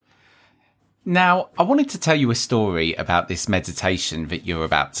Now, I wanted to tell you a story about this meditation that you're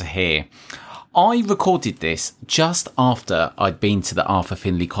about to hear. I recorded this just after I'd been to the Arthur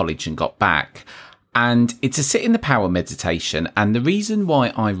Findlay College and got back. And it's a sit in the power meditation. And the reason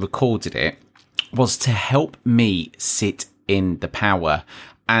why I recorded it was to help me sit in the power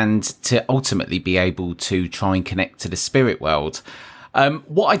and to ultimately be able to try and connect to the spirit world.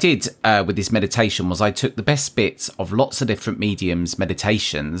 What I did with this meditation was I took the best bits of lots of different mediums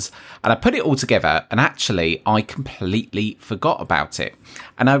meditations and I put it all together, and actually I completely forgot about it.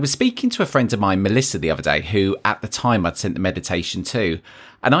 And I was speaking to a friend of mine, Melissa, the other day, who at the time I'd sent the meditation to,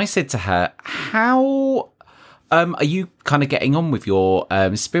 and I said to her, how are you kind of getting on with your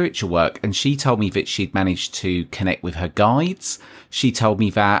spiritual work? And she told me that she'd managed to connect with her guides. She told me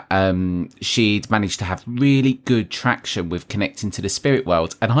that she'd managed to have really good traction with connecting to the spirit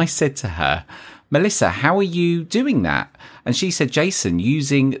world. And I said to her, Melissa, how are you doing that? And she said, Jason,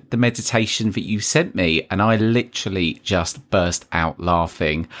 using the meditation that you sent me. And I literally just burst out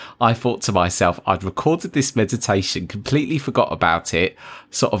laughing. I thought to myself, I'd recorded this meditation, completely forgot about it,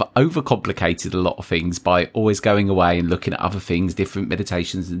 sort of overcomplicated a lot of things by always going away and looking at other things, different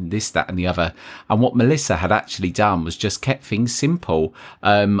meditations and this, that and the other. And what Melissa had actually done was just kept things simple.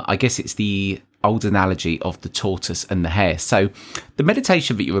 I guess it's the old analogy of the tortoise and the hare. So the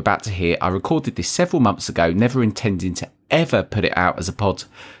meditation that you're about to hear, I recorded this several months ago, never intending to ever put it out as a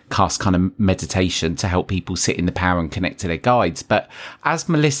podcast kind of meditation to help people sit in the power and connect to their guides. But as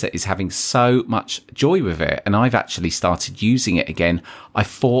Melissa is having so much joy with it, and I've actually started using it again, I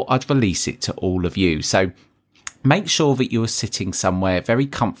thought I'd release it to all of you. So make sure that you're sitting somewhere very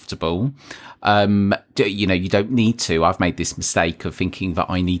comfortable. You don't need to. I've made this mistake of thinking that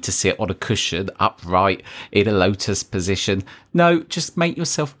I need to sit on a cushion upright in a lotus position. No, just make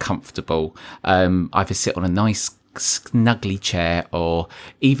yourself comfortable. Either sit on a nice snuggly chair or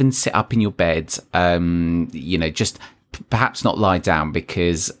even sit up in your bed. Just perhaps not lie down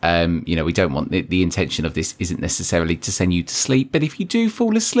because, we don't want the intention of this isn't necessarily to send you to sleep. But if you do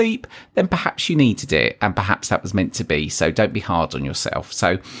fall asleep, then perhaps you needed it and perhaps that was meant to be. So don't be hard on yourself.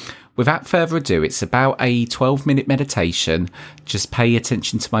 So without further ado, it's about a 12-minute meditation. Just pay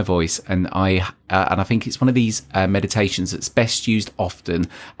attention to my voice. And I think it's one of these meditations that's best used often.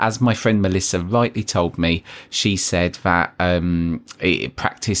 As my friend Melissa rightly told me, she said that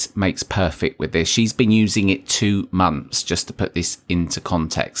practice makes perfect with this. She's been using it 2 months, just to put this into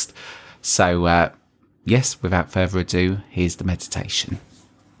context. So, yes, without further ado, here's the meditation.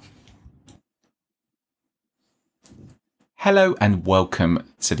 Hello and welcome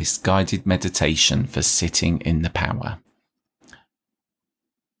to this guided meditation for sitting in the power.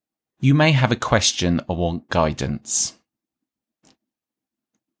 You may have a question or want guidance.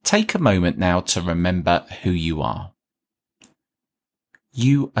 Take a moment now to remember who you are.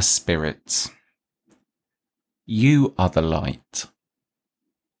 You are spirit. You are the light.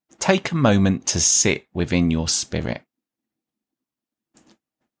 Take a moment to sit within your spirit.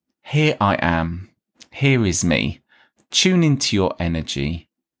 Here I am. Here is me. Tune into your energy.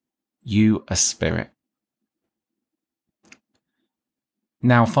 You are spirit.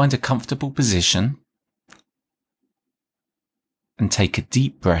 Now find a comfortable position and take a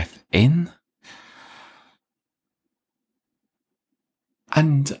deep breath in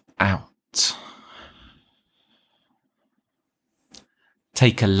and out.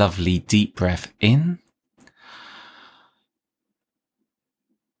 Take a lovely deep breath in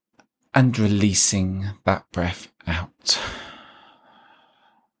and releasing that breath out.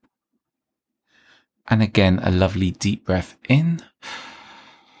 And again, a lovely deep breath in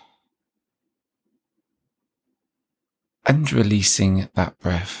and releasing that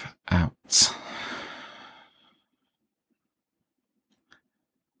breath out.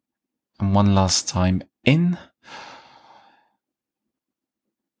 And one last time in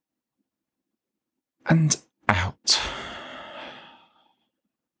and out.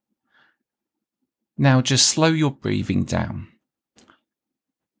 Now just slow your breathing down.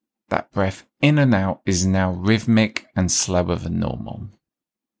 That breath in and out is now rhythmic and slower than normal.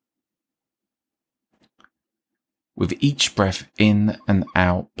 With each breath in and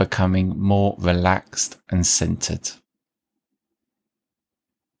out becoming more relaxed and centered.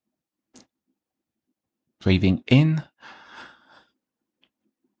 Breathing in,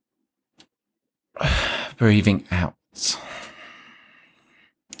 breathing out.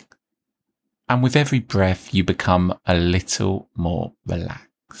 And with every breath, you become a little more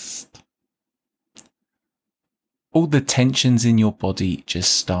relaxed. All the tensions in your body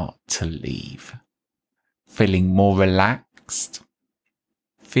just start to leave. Feeling more relaxed,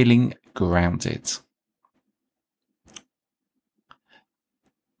 feeling grounded.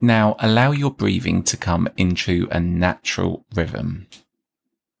 Now allow your breathing to come into a natural rhythm.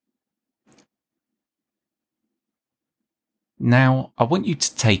 Now I want you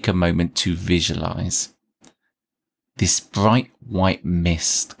to take a moment to visualize this bright white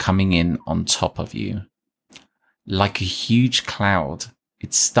mist coming in on top of you. Like a huge cloud,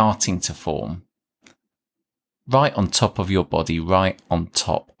 it's starting to form. Right on top of your body, right on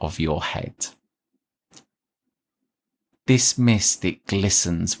top of your head. This mist, it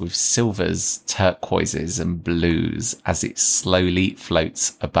glistens with silvers, turquoises and blues as it slowly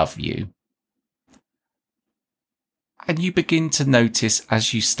floats above you. And you begin to notice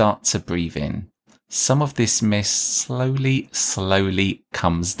as you start to breathe in, some of this mist slowly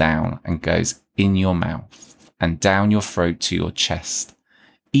comes down and goes in your mouth and down your throat to your chest,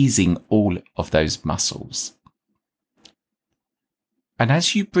 easing all of those muscles. And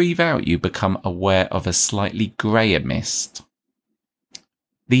as you breathe out, you become aware of a slightly greyer mist.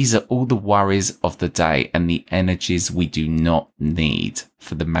 These are all the worries of the day and the energies we do not need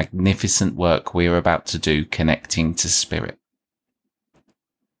for the magnificent work we're about to do connecting to spirit.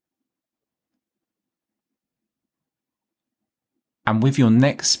 And with your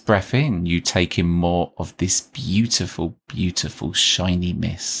next breath in, you take in more of this beautiful, beautiful shiny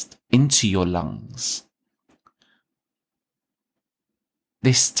mist into your lungs.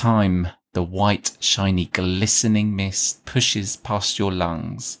 This time, the white, shiny, glistening mist pushes past your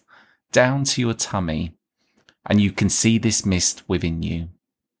lungs, down to your tummy, and you can see this mist within you.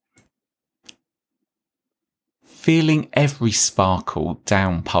 Feeling every sparkle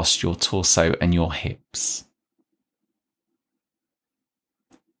down past your torso and your hips.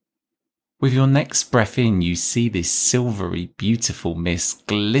 With your next breath in, you see this silvery, beautiful mist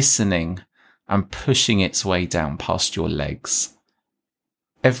glistening and pushing its way down past your legs.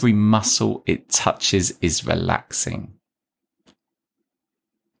 Every muscle it touches is relaxing.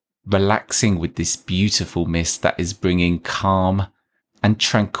 Relaxing with this beautiful mist that is bringing calm and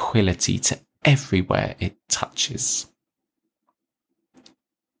tranquility to everywhere it touches.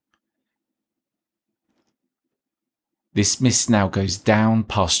 This mist now goes down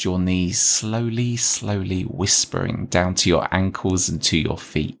past your knees, slowly whispering down to your ankles and to your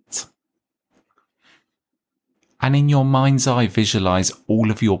feet. And in your mind's eye, visualize all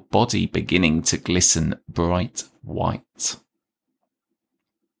of your body beginning to glisten bright white.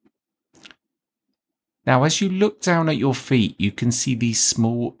 Now, as you look down at your feet, you can see these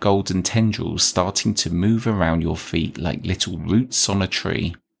small golden tendrils starting to move around your feet like little roots on a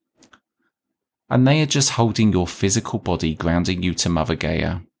tree. And they are just holding your physical body, grounding you to Mother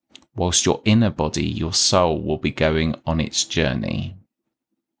Gaia, whilst your inner body, your soul, will be going on its journey.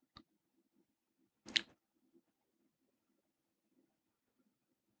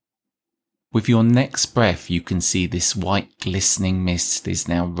 With your next breath, you can see this white glistening mist is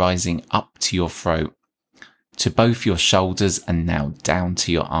now rising up to your throat, to both your shoulders and now down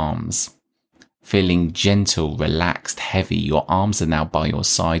to your arms. Feeling gentle, relaxed, heavy, your arms are now by your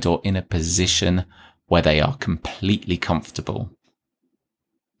side or in a position where they are completely comfortable.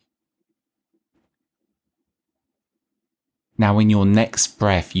 Now in your next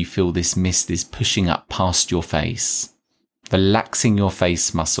breath, you feel this mist is pushing up past your face. Relaxing your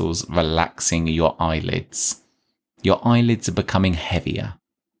face muscles, relaxing your eyelids. Your eyelids are becoming heavier.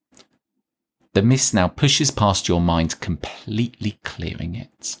 The mist now pushes past your mind, completely clearing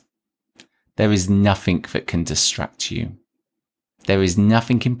it. There is nothing that can distract you. There is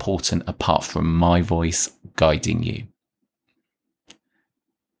nothing important apart from my voice guiding you.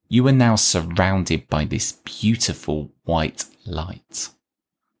 You are now surrounded by this beautiful white light.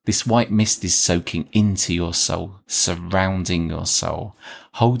 This white mist is soaking into your soul, surrounding your soul,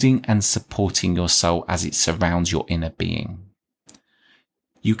 holding and supporting your soul as it surrounds your inner being.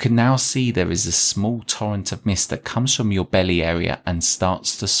 You can now see there is a small torrent of mist that comes from your belly area and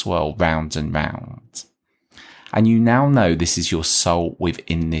starts to swirl round and round. And you now know this is your soul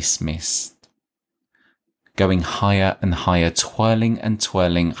within this mist. Going higher and higher, twirling and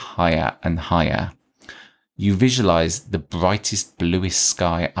twirling higher and higher. You visualize the brightest bluest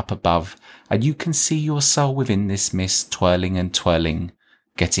sky up above, and you can see your soul within this mist twirling and twirling,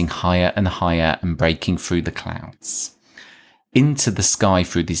 getting higher and higher and breaking through the clouds. Into the sky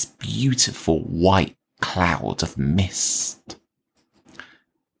through this beautiful white cloud of mist.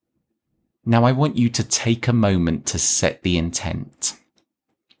 Now I want you to take a moment to set the intent.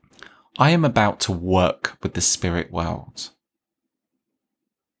 I am about to work with the spirit world.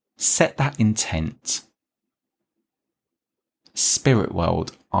 Set that intent. Spirit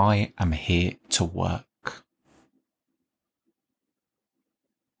world, I am here to work.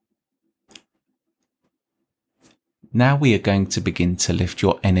 Now we are going to begin to lift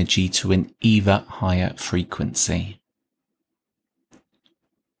your energy to an even higher frequency.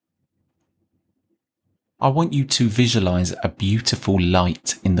 I want you to visualize a beautiful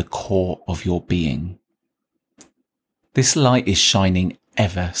light in the core of your being. This light is shining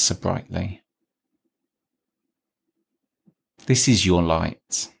ever so brightly. This is your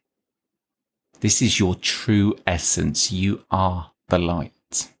light. This is your true essence. You are the light.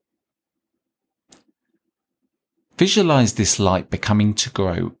 Visualize this light becoming to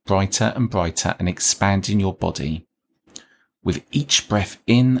grow brighter and brighter and expand in your body. With each breath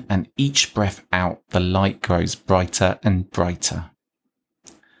in and each breath out, the light grows brighter and brighter.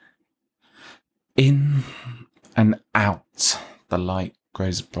 In and out, the light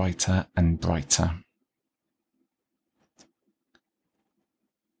grows brighter and brighter.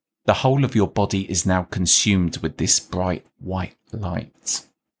 The whole of your body is now consumed with this bright white light,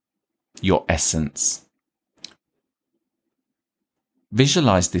 your essence.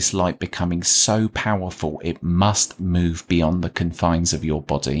 Visualize this light becoming so powerful it must move beyond the confines of your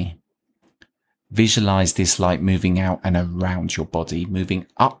body. Visualize this light moving out and around your body, moving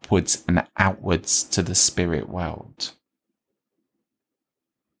upwards and outwards to the spirit world.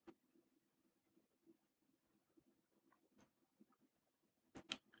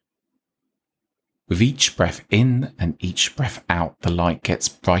 With each breath in and each breath out, the light gets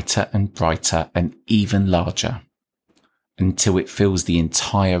brighter and brighter and even larger, until it fills the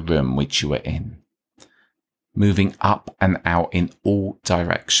entire room which you are in, moving up and out in all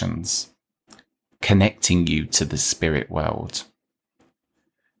directions, connecting you to the spirit world.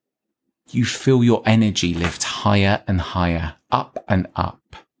 You feel your energy lift higher and higher, up and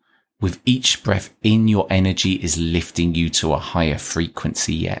up. With each breath in, your energy is lifting you to a higher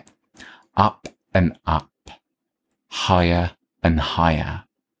frequency yet, up and up, higher and higher.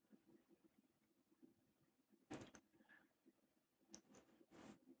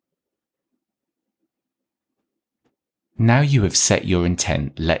 Now you have set your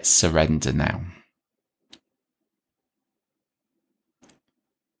intent, let's surrender now.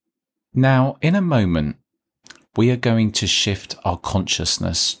 Now, in a moment, we are going to shift our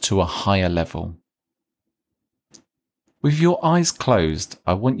consciousness to a higher level. With your eyes closed,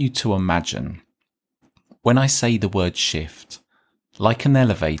 I want you to imagine, when I say the word shift, like an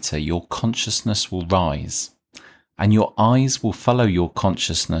elevator, your consciousness will rise, and your eyes will follow your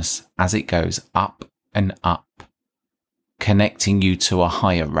consciousness as it goes up and up, connecting you to a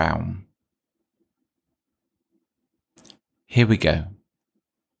higher realm. Here we go.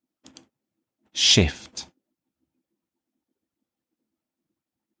 Shift.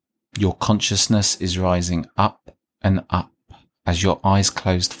 Your consciousness is rising up and up as your eyes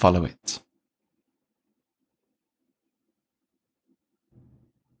closed follow it.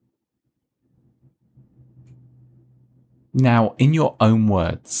 Now, in your own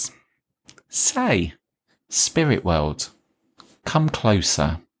words, say, Spirit world, come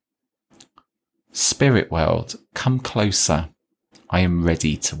closer. Spirit world, come closer. I am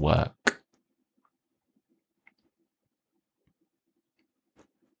ready to work.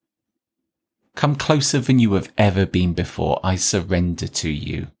 Come closer than you have ever been before. I surrender to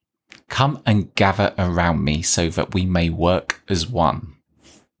you. Come and gather around me so that we may work as one.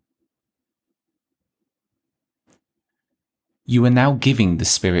 You are now giving the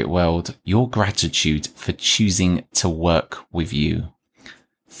spirit world your gratitude for choosing to work with you.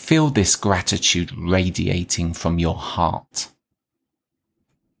 Feel this gratitude radiating from your heart.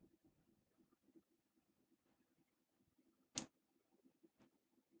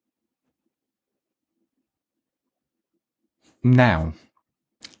 Now,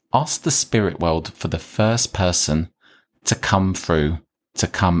 ask the spirit world for the first person to come through, to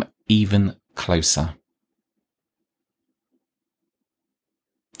come even closer.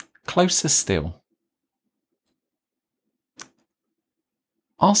 Closer still.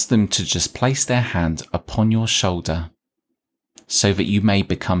 Ask them to just place their hand upon your shoulder so that you may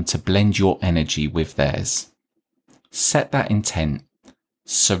become to blend your energy with theirs. Set that intent.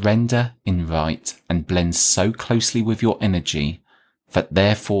 Surrender, invite, and blend so closely with your energy that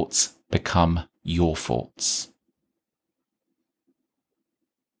their thoughts become your thoughts.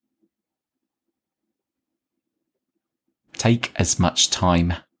 Take as much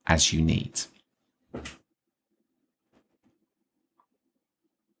time as you need.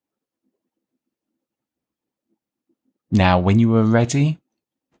 Now, when you are ready,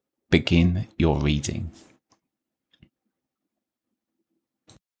 begin your reading.